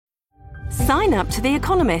Sign up to The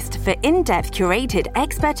Economist for in-depth curated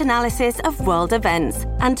expert analysis of world events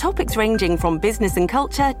and topics ranging from business and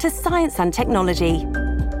culture to science and technology.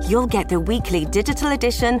 You'll get the weekly digital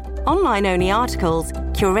edition, online-only articles,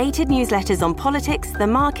 curated newsletters on politics, the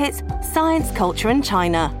markets, science, culture and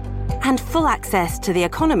China, and full access to The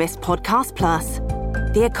Economist Podcast Plus.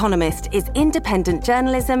 The Economist is independent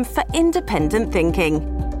journalism for independent thinking.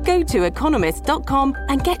 Go to economist.com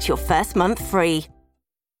and get your first month free.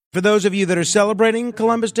 For those of you that are celebrating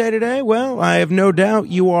Columbus Day today, well, I have no doubt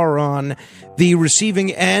you are on the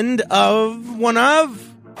receiving end of one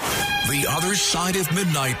of... The Other Side of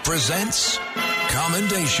Midnight presents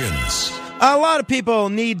Commendations. A lot of people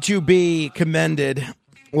need to be commended.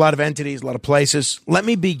 A lot of entities, a lot of places. Let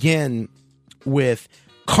me begin with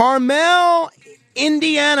Carmel,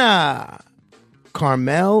 Indiana.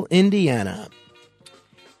 Carmel, Indiana.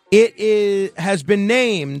 Has been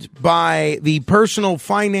named by the personal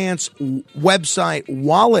finance website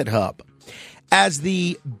Wallet Hub as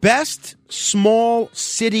the best small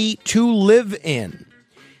city to live in.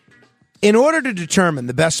 In order to determine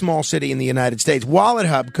the best small city in the United States, Wallet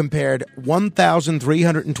Hub compared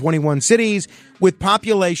 1,321 cities with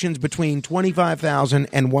populations between 25,000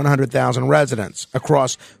 and 100,000 residents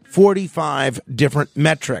across 45 different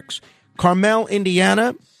metrics. Carmel,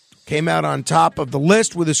 Indiana, came out on top of the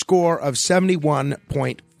list with a score of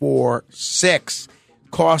 71.46.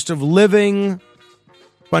 Cost of living, a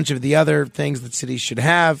bunch of the other things that cities should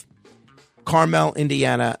have. Carmel,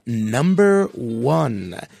 Indiana, number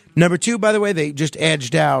one. Number two, by the way, they just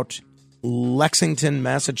edged out Lexington,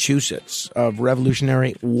 Massachusetts, of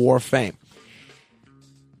Revolutionary War fame.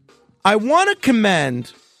 I want to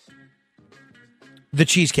commend the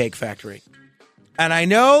Cheesecake Factory. And I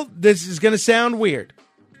know this is going to sound weird,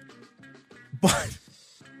 but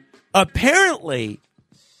apparently,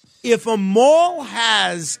 if a mall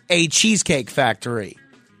has a Cheesecake Factory,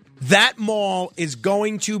 that mall is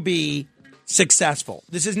going to be successful.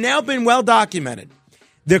 This has now been well documented.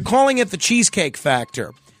 They're calling it the Cheesecake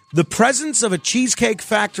Factor. The presence of a Cheesecake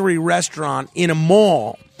Factory restaurant in a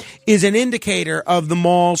mall is an indicator of the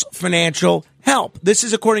mall's financial health. This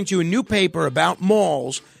is according to a new paper about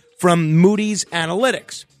malls from Moody's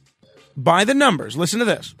Analytics. By the numbers, listen to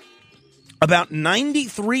this. About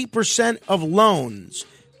 93% of loans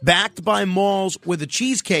backed by malls with a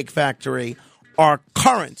Cheesecake Factory are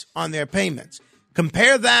current on their payments.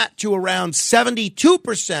 Compare that to around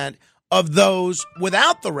 72% of those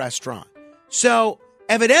without the restaurant. So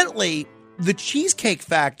evidently, the Cheesecake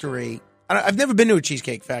Factory, I've never been to a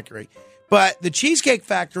Cheesecake Factory, but the Cheesecake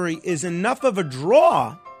Factory is enough of a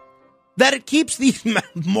draw that it keeps these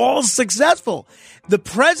malls successful. The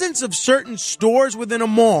presence of certain stores within a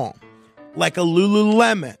mall, like a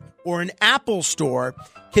Lululemon or an Apple store,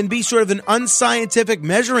 can be sort of an unscientific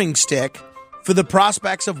measuring stick for the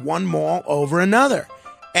prospects of one mall over another.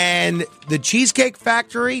 And the Cheesecake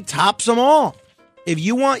Factory tops them all. If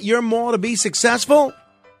you want your mall to be successful,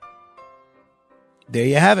 there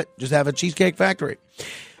you have it. Just have a Cheesecake Factory.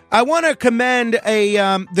 I want to commend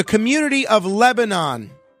the community of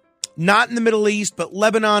Lebanon, not in the Middle East, but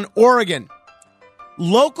Lebanon, Oregon.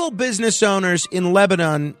 Local business owners in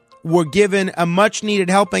Lebanon were given a much-needed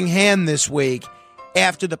helping hand this week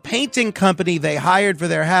after the painting company they hired for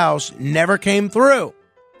their house never came through.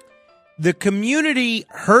 The community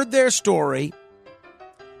heard their story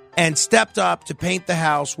and stepped up to paint the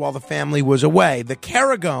house while the family was away. The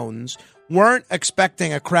Carragones weren't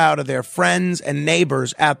expecting a crowd of their friends and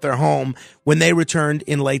neighbors at their home when they returned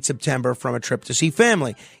in late September from a trip to see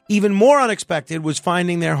family. Even more unexpected was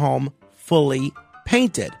finding their home fully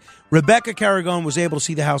painted. Rebecca Carragone was able to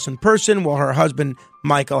see the house in person while her husband,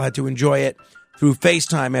 Michael, had to enjoy it through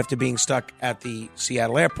FaceTime after being stuck at the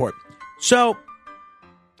Seattle airport. So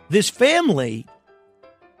this family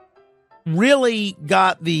really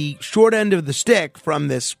got the short end of the stick from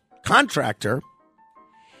this contractor,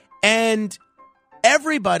 and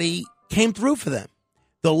everybody came through for them.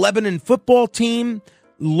 The Lebanon football team,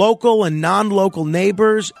 local and non-local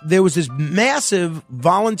neighbors, there was this massive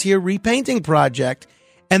volunteer repainting project,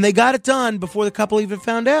 and they got it done before the couple even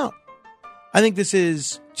found out. I think this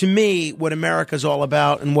is, to me, what America's all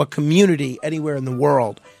about and what community anywhere in the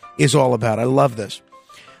world is all about. I love this.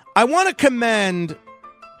 I want to commend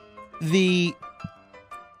the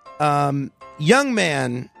young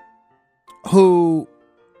man who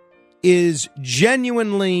is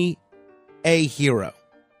genuinely a hero,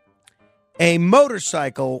 a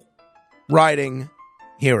motorcycle riding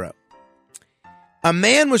hero. A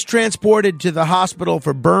man was transported to the hospital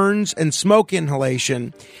for burns and smoke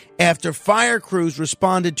inhalation after fire crews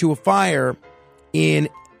responded to a fire in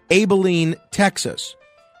Abilene, Texas.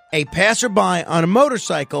 a passerby on a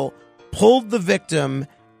motorcycle pulled the victim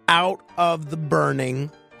out of the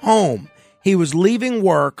burning home. He was leaving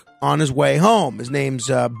work on his way home. His name's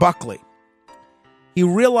Buckley. He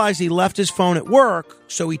realized he left his phone at work,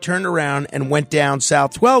 so he turned around and went down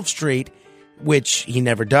South 12th Street, which he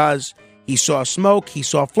never does. He saw smoke. He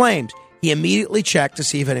saw flames. He immediately checked to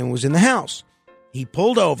see if anyone was in the house. He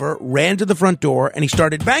pulled over, ran to the front door, and he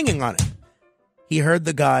started banging on it. He heard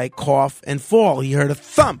the guy cough and fall. He heard a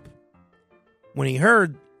thump. When he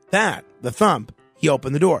heard that, the thump, he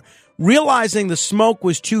opened the door. Realizing the smoke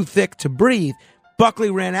was too thick to breathe,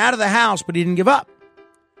 Buckley ran out of the house, but he didn't give up.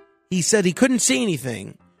 He said he couldn't see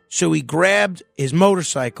anything, so he grabbed his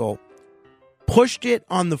motorcycle, pushed it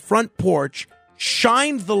on the front porch,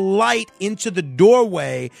 shined the light into the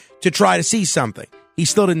doorway to try to see something. He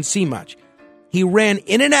still didn't see much. He ran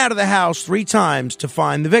in and out of the house 3 times to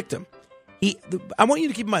find the victim. I want you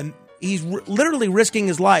to keep in mind, he's literally risking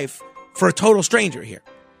his life for a total stranger here.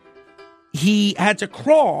 He had to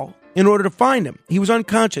crawl in order to find him. He was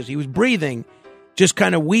unconscious. He was breathing, just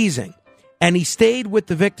kind of wheezing. And he stayed with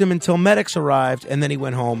the victim until medics arrived, and then he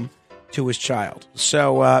went home to his child.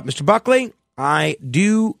 So, Mr. Buckley, I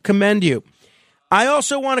do commend you. I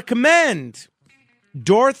also want to commend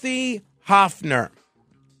Dorothy Hoffner.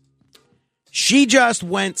 She just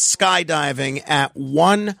went skydiving at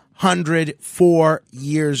 104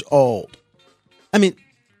 years old. I mean,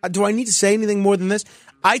 do I need to say anything more than this?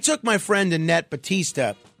 I took my friend Annette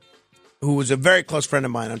Batista, who was a very close friend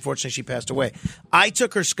of mine. Unfortunately, she passed away. I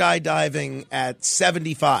took her skydiving at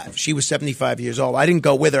 75. She was 75 years old. I didn't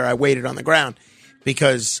go with her. I waited on the ground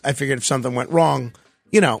because I figured if something went wrong,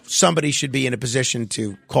 somebody should be in a position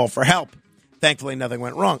to call for help. Thankfully, nothing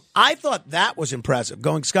went wrong. I thought that was impressive,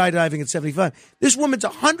 going skydiving at 75. This woman's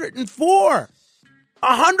 104.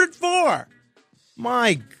 104.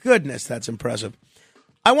 My goodness, that's impressive.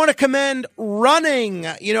 I want to commend running.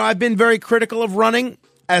 I've been very critical of running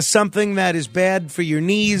as something that is bad for your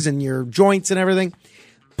knees and your joints and everything.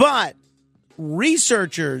 But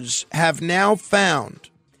researchers have now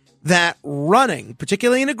found that running,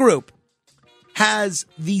 particularly in a group, has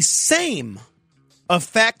the same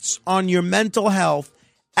effects on your mental health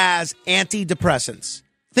as antidepressants.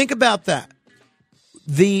 Think about that.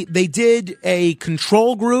 They did a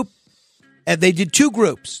control group. They did 2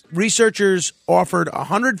 groups. Researchers offered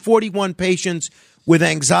 141 patients with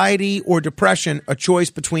anxiety or depression a choice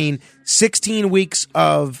between 16 weeks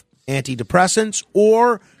of antidepressants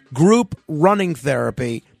or group running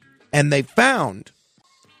therapy, and they found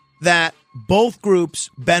that both groups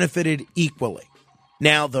benefited equally.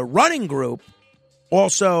 Now, the running group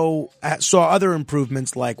also saw other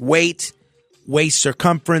improvements like weight, waist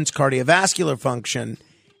circumference, cardiovascular function,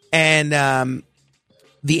 and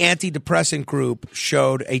the antidepressant group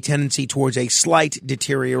showed a tendency towards a slight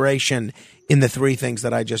deterioration in the 3 things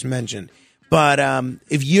that I just mentioned. But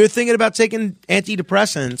if you're thinking about taking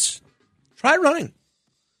antidepressants, try running,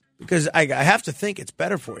 because I have to think it's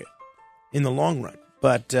better for you in the long run.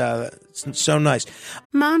 But it's so nice.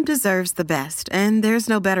 Mom deserves the best, and there's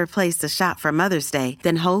no better place to shop for Mother's Day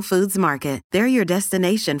than Whole Foods Market. They're your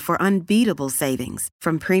destination for unbeatable savings,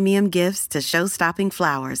 from premium gifts to show-stopping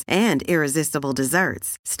flowers and irresistible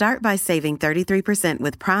desserts. Start by saving 33%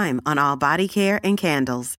 with Prime on all body care and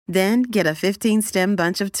candles. Then get a 15-stem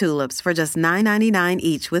bunch of tulips for just $9.99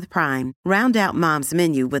 each with Prime. Round out Mom's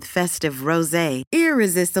menu with festive rosé,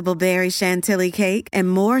 irresistible berry chantilly cake, and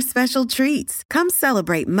more special treats. Come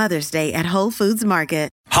celebrate Mother's Day at Whole Foods Market.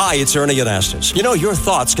 Hi, it's Ernie Anastas. Your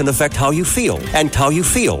thoughts can affect how you feel, and how you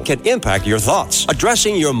feel can impact your thoughts.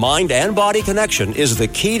 Addressing your mind and body connection is the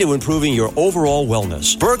key to improving your overall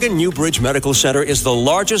wellness. Bergen Newbridge Medical Center is the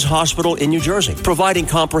largest hospital in New Jersey, providing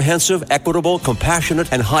comprehensive, equitable,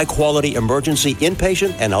 compassionate, and high-quality emergency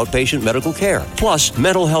inpatient and outpatient medical care, plus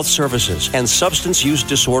mental health services and substance use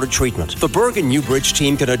disorder treatment. The Bergen Newbridge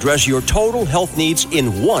team can address your total health needs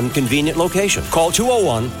in one convenient location. Call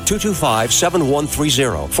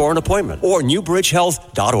 201-225-7130 for an appointment, or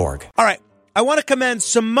newbridgehealth.org. All right. I want to commend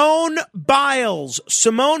Simone Biles.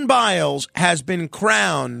 Simone Biles has been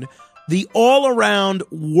crowned the all-around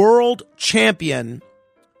world champion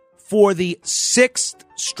for the the 6th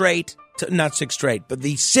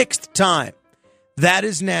time. That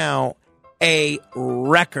is now a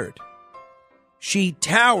record. She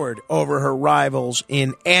towered over her rivals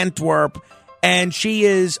in Antwerp, and she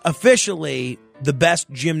is officially the best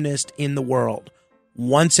gymnast in the world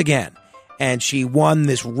once again. And she won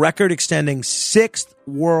this record-extending 6th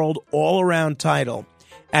world all-around title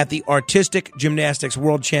at the Artistic Gymnastics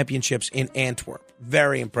World Championships in Antwerp.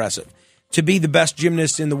 Very impressive. To be the best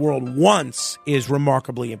gymnast in the world once is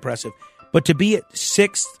remarkably impressive. But to be at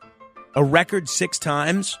 6th a record 6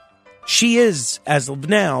 times. She is, as of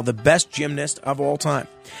now, the best gymnast of all time.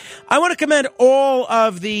 I want to commend all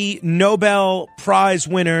of the Nobel Prize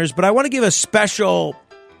winners, but I want to give a special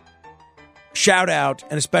shout out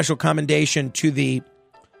and a special commendation to the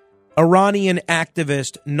Iranian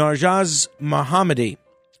activist Narjaz Mohammadi,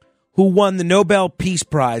 who won the Nobel Peace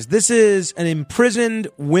Prize. This is an imprisoned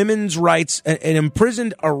Iranian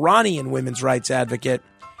women's rights advocate.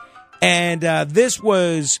 And this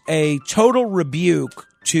was a total rebuke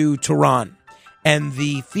to Tehran and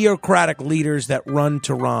the theocratic leaders that run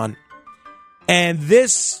Tehran. And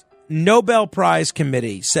this Nobel Prize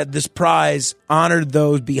committee said this prize honored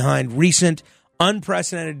those behind recent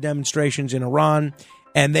unprecedented demonstrations in Iran,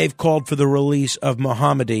 and they've called for the release of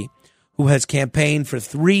Mohammadi, who has campaigned for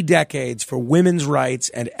 3 decades for women's rights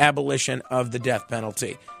and abolition of the death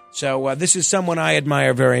penalty. So this is someone I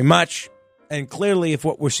admire very much, and clearly if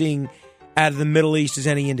what we're seeing out of the Middle East is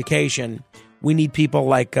any indication, we need people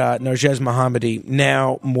like Narjaz Mohammadi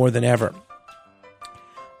now more than ever.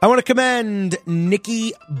 I want to commend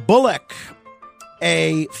Nikki Bullock,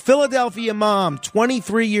 a Philadelphia mom,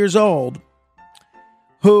 23 years old,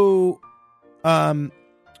 who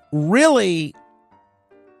really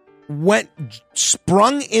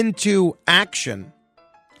sprung into action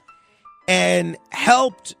and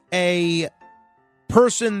helped a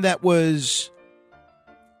person that was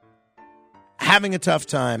having a tough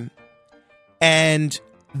time. And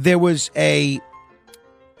there was a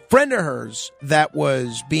friend of hers that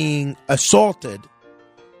was being assaulted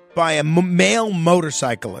by a male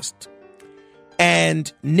motorcyclist.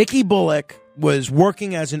 And Nikki Bullock was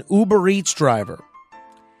working as an Uber Eats driver.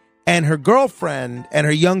 And her girlfriend and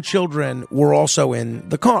her young children were also in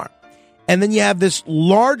the car. And then you have this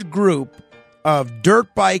large group of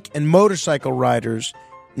dirt bike and motorcycle riders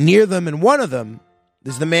near them. And one of them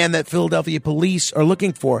is the man that Philadelphia police are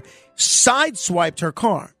looking for, sideswiped her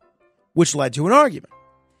car, which led to an argument.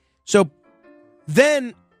 So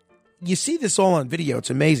then you see this all on video. It's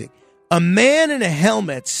amazing. A man in a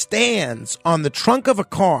helmet stands on the trunk of a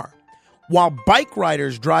car while bike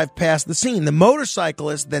riders drive past the scene. The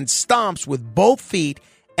motorcyclist then stomps with both feet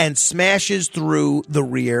and smashes through the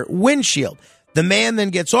rear windshield. The man then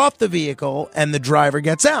gets off the vehicle and the driver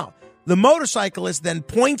gets out. The motorcyclist then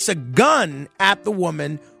points a gun at the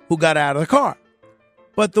woman who got out of the car.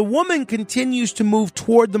 But the woman continues to move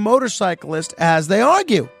toward the motorcyclist as they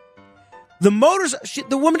argue. The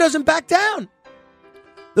woman doesn't back down.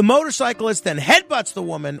 The motorcyclist then headbutts the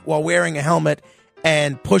woman while wearing a helmet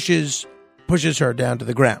and pushes her down to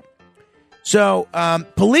the ground. So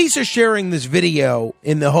police are sharing this video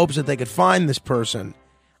in the hopes that they could find this person.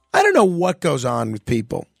 I don't know what goes on with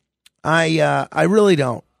people. I really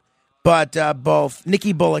don't. But both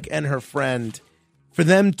Nikki Bullock and her friend, for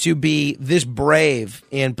them to be this brave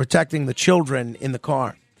in protecting the children in the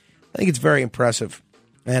car, I think it's very impressive,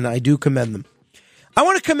 and I do commend them. I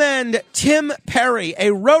want to commend Tim Perry,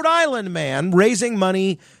 a Rhode Island man, raising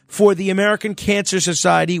money for the American Cancer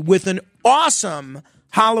Society with an awesome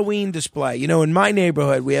Halloween display. You know, in my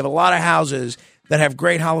neighborhood, we have a lot of houses that have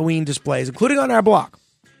great Halloween displays, including on our block.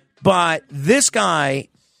 But this guy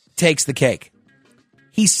takes the cake.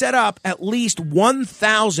 He set up at least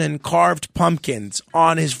 1,000 carved pumpkins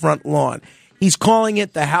on his front lawn. He's calling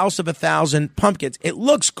it the House of 1,000 Pumpkins. It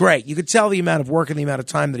looks great. You could tell the amount of work and the amount of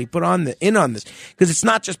time that he put in on this, because it's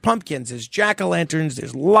not just pumpkins. There's jack-o'-lanterns,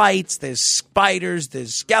 there's lights, there's spiders,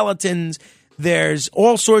 there's skeletons, there's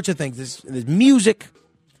all sorts of things. There's music,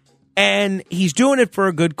 and he's doing it for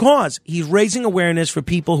a good cause. He's raising awareness for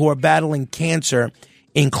people who are battling cancer,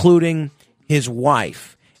 including his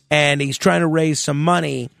wife. And he's trying to raise some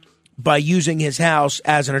money by using his house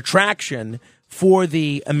as an attraction for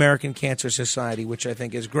the American Cancer Society, which I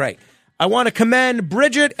think is great. I want to commend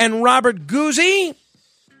Bridget and Robert Guzzi.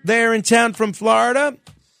 They're in town from Florida.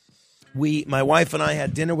 My wife and I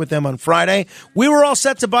had dinner with them on Friday. We were all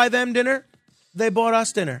set to buy them dinner. They bought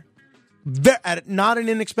us dinner. At not an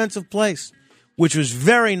inexpensive place, which was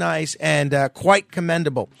very nice and quite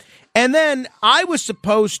commendable. And then I was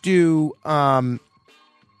supposed to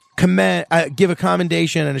give a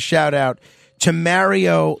commendation and a shout out to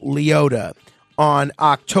Mario Liotta on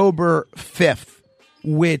October 5th,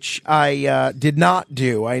 which I did not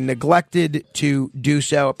do. I neglected to do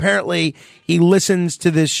so. Apparently, he listens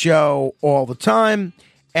to this show all the time,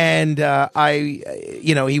 and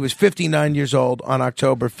he was 59 years old on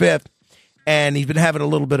October 5th, and he's been having a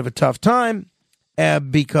little bit of a tough time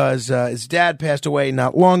because his dad passed away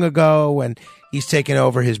not long ago, and he's taken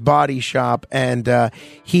over his body shop, and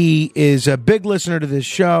he is a big listener to this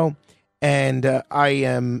show, and I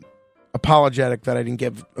am apologetic that I didn't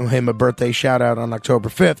give him a birthday shout-out on October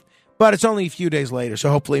 5th, But it's only a few days later, so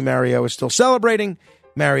hopefully Mario is still celebrating.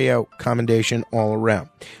 Mario, commendation all around.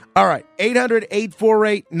 All right,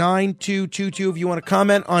 800-848-9222 if you want to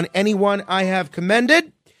comment on anyone I have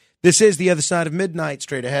commended. This is The Other Side of Midnight.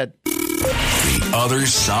 Straight ahead. The Other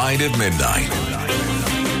Side of Midnight.